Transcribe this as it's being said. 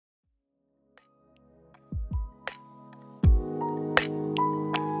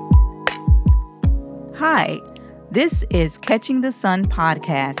Hi, this is Catching the Sun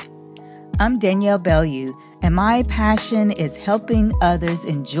podcast. I'm Danielle Bellew, and my passion is helping others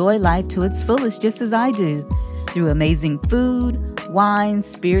enjoy life to its fullest just as I do, through amazing food, wine,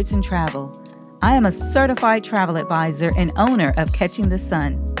 spirits, and travel. I am a certified travel advisor and owner of Catching the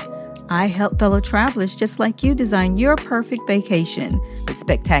Sun. I help fellow travelers just like you design your perfect vacation with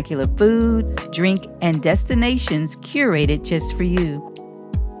spectacular food, drink, and destinations curated just for you.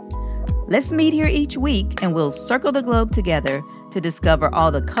 Let's meet here each week and we'll circle the globe together to discover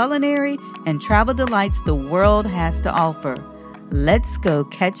all the culinary and travel delights the world has to offer. Let's go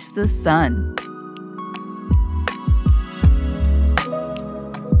catch the sun.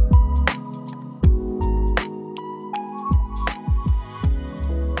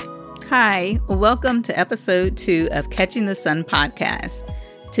 Hi, welcome to episode 2 of Catching the Sun podcast.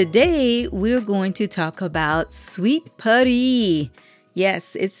 Today, we're going to talk about sweet Paris.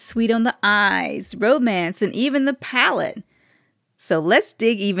 Yes, it's sweet on the eyes, romance, and even the palate. So let's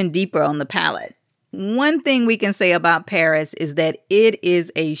dig even deeper on the palate. One thing we can say about Paris is that it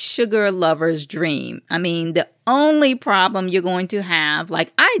is a sugar lover's dream. I mean, the only problem you're going to have,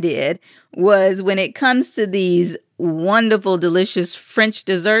 like I did, was when it comes to these wonderful, delicious French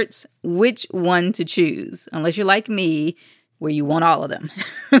desserts, which one to choose, unless you're like me, where you want all of them.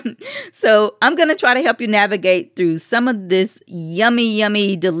 So I'm going to try to help you navigate through some of this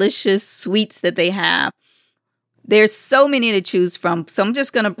yummy, delicious sweets that they have. There's so many to choose from, so I'm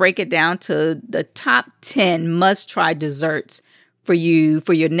just going to break it down to the top 10 must-try desserts for you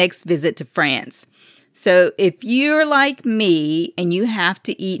for your next visit to France. So if you're like me and you have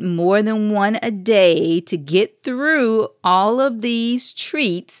to eat more than one a day to get through all of these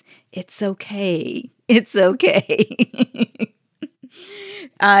treats, it's okay. It's okay.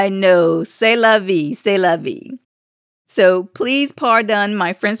 I know. C'est la vie. C'est la vie. So please pardon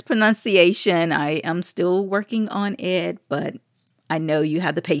my French pronunciation. I am still working on it, but I know you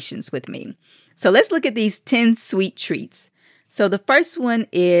have the patience with me. So let's look at these 10 sweet treats. So the first one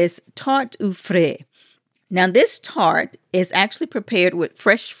is tarte aux fraises. Now this tart is actually prepared with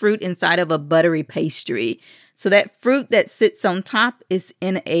fresh fruit inside of a buttery pastry. So that fruit that sits on top is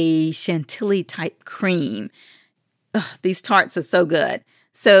in a chantilly type cream. Ugh, these tarts are so good.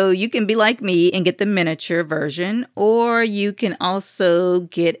 So you can be like me and get the miniature version, or you can also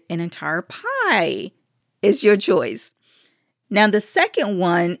get an entire pie. It's your choice. Now, the second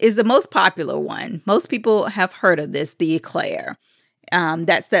one is the most popular one. Most people have heard of this, the eclair.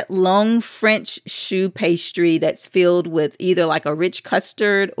 That's that long French choux pastry that's filled with either like a rich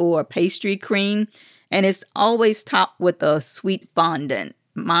custard or pastry cream, and it's always topped with a sweet fondant.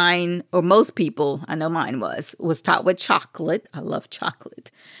 Mine, or most people, I know mine was topped with chocolate. I love chocolate.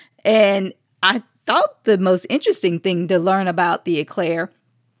 And I thought the most interesting thing to learn about the eclair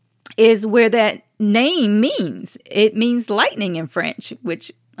is where that name means. It means lightning in French,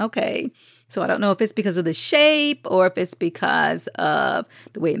 which, okay. So I don't know if it's because of the shape or if it's because of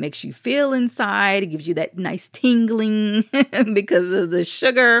the way it makes you feel inside. It gives you that nice tingling because of the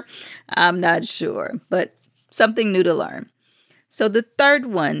sugar. I'm not sure, but something new to learn. So the third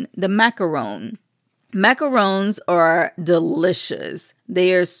one, the macaron. Macarons are delicious.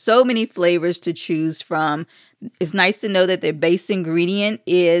 There are so many flavors to choose from. It's nice to know that their base ingredient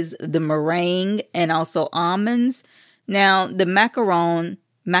is the meringue and also almonds. Now, the macaron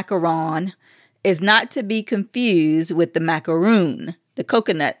is not to be confused with the macaroon, the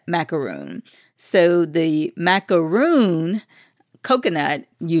coconut macaroon. So the macaroon, coconut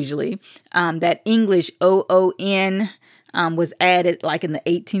usually, that English OON, was added like in the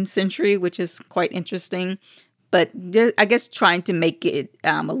 18th century, which is quite interesting. But just, I guess trying to make it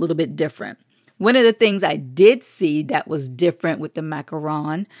a little bit different. One of the things I did see that was different with the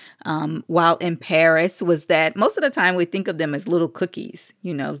macaron while in Paris was that most of the time we think of them as little cookies,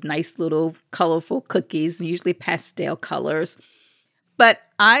 you know, nice little colorful cookies, usually pastel colors. But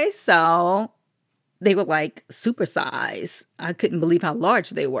I saw they were like supersize. I couldn't believe how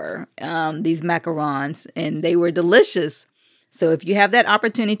large they were, these macarons, and they were delicious. So if you have that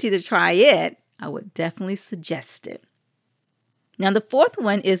opportunity to try it, I would definitely suggest it. Now, the fourth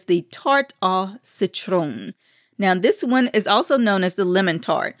one is the tarte au citron. Now, this one is also known as the lemon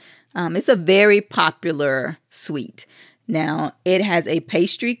tart. It's a very popular sweet. Now, it has a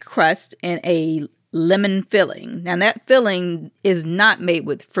pastry crust and a lemon filling. Now, that filling is not made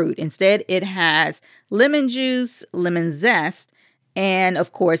with fruit. Instead, it has lemon juice, lemon zest, and,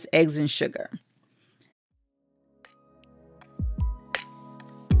 of course, eggs and sugar.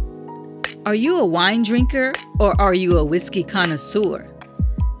 Are you a wine drinker or are you a whiskey connoisseur?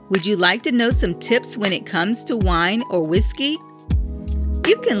 Would you like to know some tips when it comes to wine or whiskey?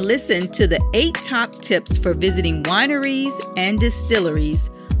 You can listen to the 8 top tips for visiting wineries and distilleries,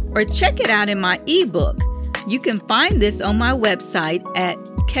 or check it out in my ebook. You can find this on my website at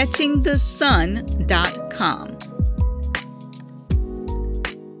catchingthesun.com.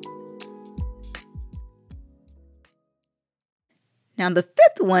 Now, the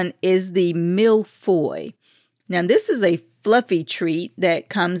 5th one is the mille-feuille. Now, this is a fluffy treat that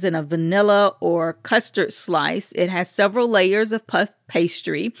comes in a vanilla or custard slice. It has several layers of puff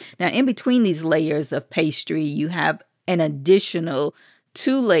pastry. Now, in between these layers of pastry, you have an additional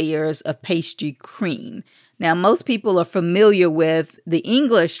 2 layers of pastry cream. Now, most people are familiar with the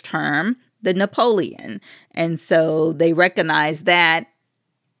English term, the Napoleon, and so they recognize that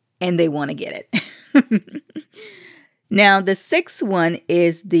and they want to get it. Now, the 6th one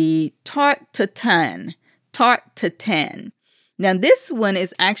is the tarte tatin. Tarte tatin. Now, this one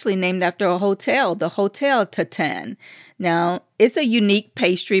is actually named after a hotel, the Hotel Tatin. Now, it's a unique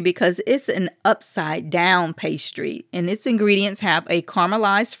pastry because it's an upside down pastry, and its ingredients have a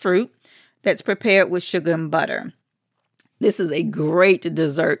caramelized fruit that's prepared with sugar and butter. This is a great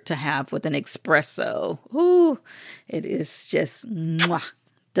dessert to have with an espresso. Ooh, it is just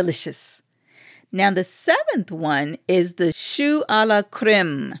delicious. Now, the 7th one is the choux à la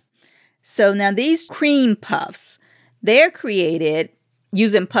crème. So now these cream puffs, they're created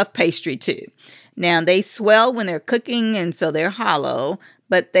using puff pastry too. Now, they swell when they're cooking, and so they're hollow,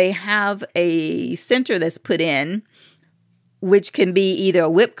 but they have a center that's put in, which can be either a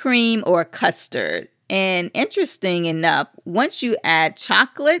whipped cream or a custard. And interesting enough, once you add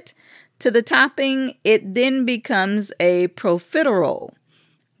chocolate to the topping, it then becomes a profiterole,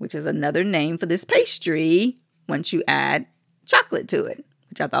 which is another name for this pastry once you add chocolate to it,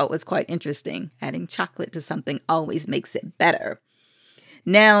 which I thought was quite interesting. Adding chocolate to something always makes it better.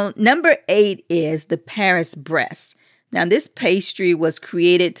 Now, number 8 is the Paris Brest. Now, this pastry was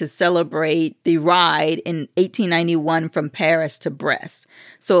created to celebrate the ride in 1891 from Paris to Brest.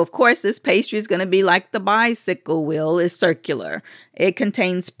 So, of course, this pastry is going to be like the bicycle wheel. It's circular. It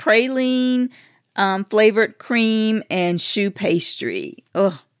contains praline, flavored cream, and choux pastry.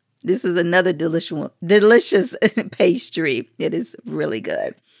 Oh, this is another delicious pastry. It is really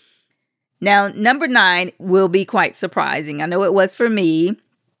good. Now, number 9 will be quite surprising. I know it was for me,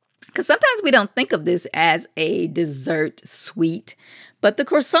 because sometimes we don't think of this as a dessert sweet, but the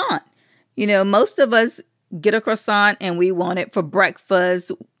croissant. You know, most of us get a croissant and we want it for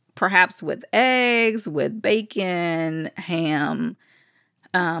breakfast, perhaps with eggs, with bacon, ham,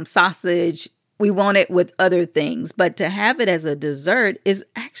 sausage. We want it with other things, but to have it as a dessert is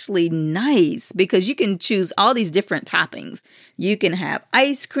actually nice because you can choose all these different toppings. You can have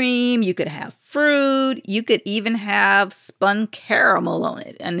ice cream, you could have fruit, you could even have spun caramel on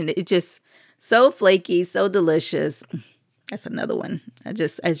it. And it's just so flaky, so delicious. That's another one.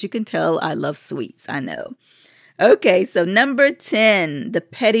 As you can tell, I love sweets, I know. Okay, so number 10, the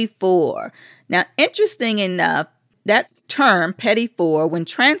petit four. Now, interesting enough, that term petit four, when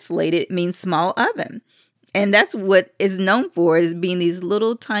translated, means small oven. And that's what is known for, is being these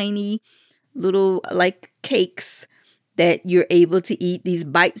little tiny, like cakes that you're able to eat, these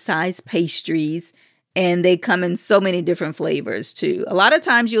bite-sized pastries. And they come in so many different flavors too. A lot of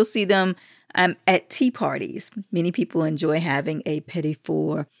times you'll see them at tea parties. Many people enjoy having a petit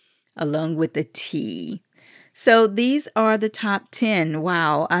four along with the tea. So these are the top 10.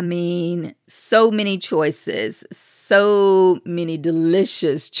 Wow. I mean, so many choices, so many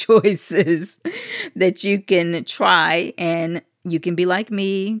delicious choices that you can try, and you can be like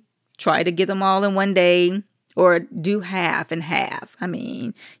me, try to get them all in one day or do half and half. I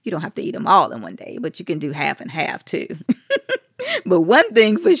mean, you don't have to eat them all in one day, but you can do half and half too. But one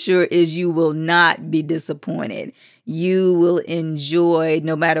thing for sure is you will not be disappointed. You will enjoy,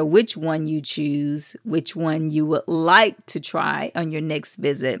 no matter which one you choose, which one you would like to try on your next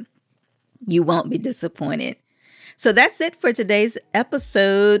visit. You won't be disappointed. So that's it for today's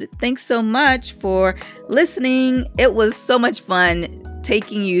episode. Thanks so much for listening. It was so much fun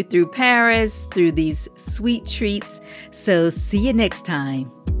taking you through Paris, through these sweet treats. So see you next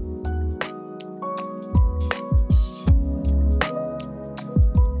time.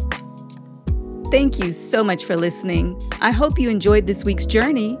 Thank you so much for listening. I hope you enjoyed this week's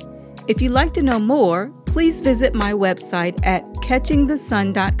journey. If you'd like to know more, please visit my website at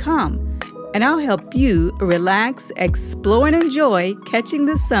catchingthesun.com, and I'll help you relax, explore, and enjoy catching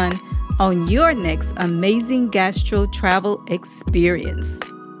the sun on your next amazing gastro travel experience.